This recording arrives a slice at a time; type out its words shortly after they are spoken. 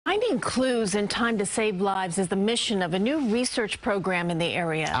Finding clues in time to save lives is the mission of a new research program in the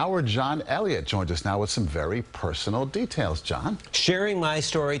area. Our John Elliott joins us now with some very personal details. John? Sharing my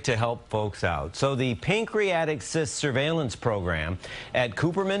story to help folks out. So the Pancreatic Cyst Surveillance Program at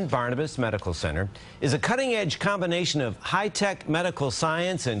Cooperman Barnabas Medical Center is a cutting-edge combination of high-tech medical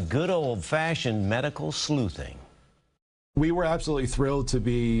science and good old-fashioned medical sleuthing. We were absolutely thrilled to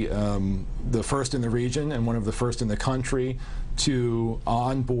be the first in the region and one of the first in the country to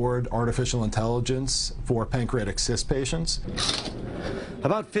onboard artificial intelligence for pancreatic cyst patients.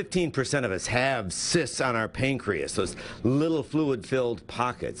 About 15% of us have cysts on our pancreas, those little fluid-filled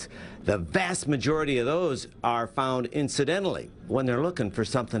pockets. The vast majority of those are found incidentally when they're looking for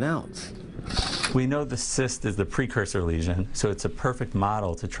something else. We know the cyst is the precursor lesion, so it's a perfect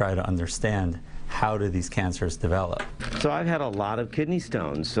model to try to understand how do these cancers develop. So I've had a lot of kidney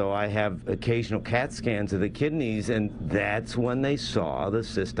stones, so I have occasional CAT scans of the kidneys, and that's when they saw the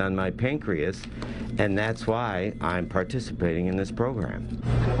cyst on my pancreas, and that's why I'm participating in this program.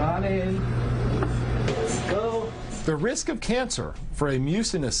 Come on in. Let's go. The risk of cancer for a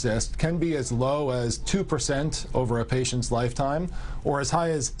mucinous cyst can be as low as 2% over a patient's lifetime, or as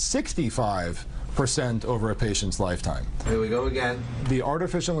high as 65% over a patient's lifetime. Here we go again. The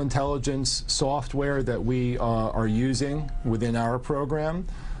artificial intelligence software that we are using within our program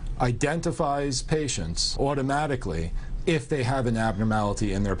identifies patients automatically if they have an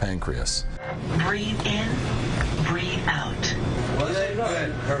abnormality in their pancreas. Breathe in, breathe out. Was it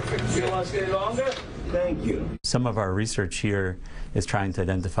good? Perfect. You want to stay longer? Thank you. Some of our research here is trying to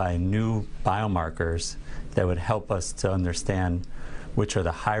identify new biomarkers that would help us to understand which are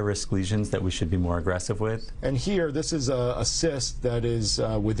the high-risk lesions that we should be more aggressive with. And here, this is a cyst that is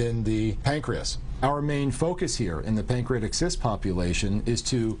within the pancreas. Our main focus here in the pancreatic cyst population is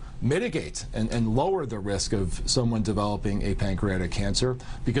to mitigate and lower the risk of someone developing a pancreatic cancer,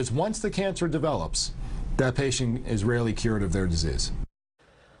 because once the cancer develops, that patient is rarely cured of their disease.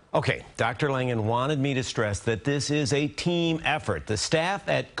 Okay, Dr. Langen wanted me to stress that this is a team effort. The staff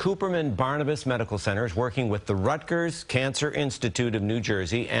at Cooperman Barnabas Medical Center is working with the Rutgers Cancer Institute of New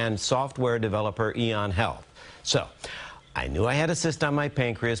Jersey and software developer Eon Health. So, I knew I had a cyst on my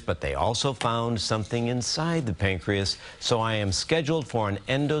pancreas, but they also found something inside the pancreas, so I am scheduled for an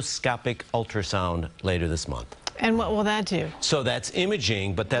endoscopic ultrasound later this month. And what will that do? So that's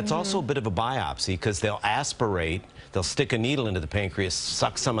imaging, but that's also a bit of a biopsy, because they'll aspirate, they'll stick a needle into the pancreas,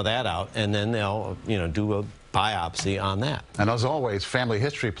 suck some of that out, and then they'll, do a biopsy on that. And as always, family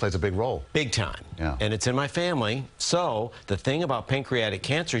history plays a big role. Big time. Yeah. And it's in my family. So the thing about pancreatic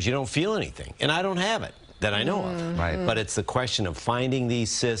cancer is you don't feel anything. And I don't have it that I know of. Right. But it's the question of finding these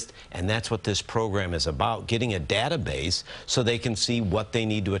cysts, and that's what this program is about, getting a database so they can see what they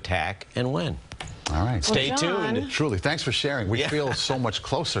need to attack and when. All right. Stay tuned. Truly, thanks for sharing. We feel so much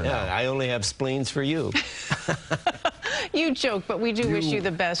closer now. Yeah, I only have spleens for you. You joke, but we do wish you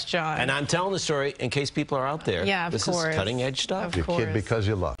the best, John. And I'm telling the story in case people are out there. Yeah, of course. This is cutting edge stuff. Of You course. kid because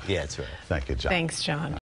you love. Yeah, that's right. Thank you, John. Thanks, John.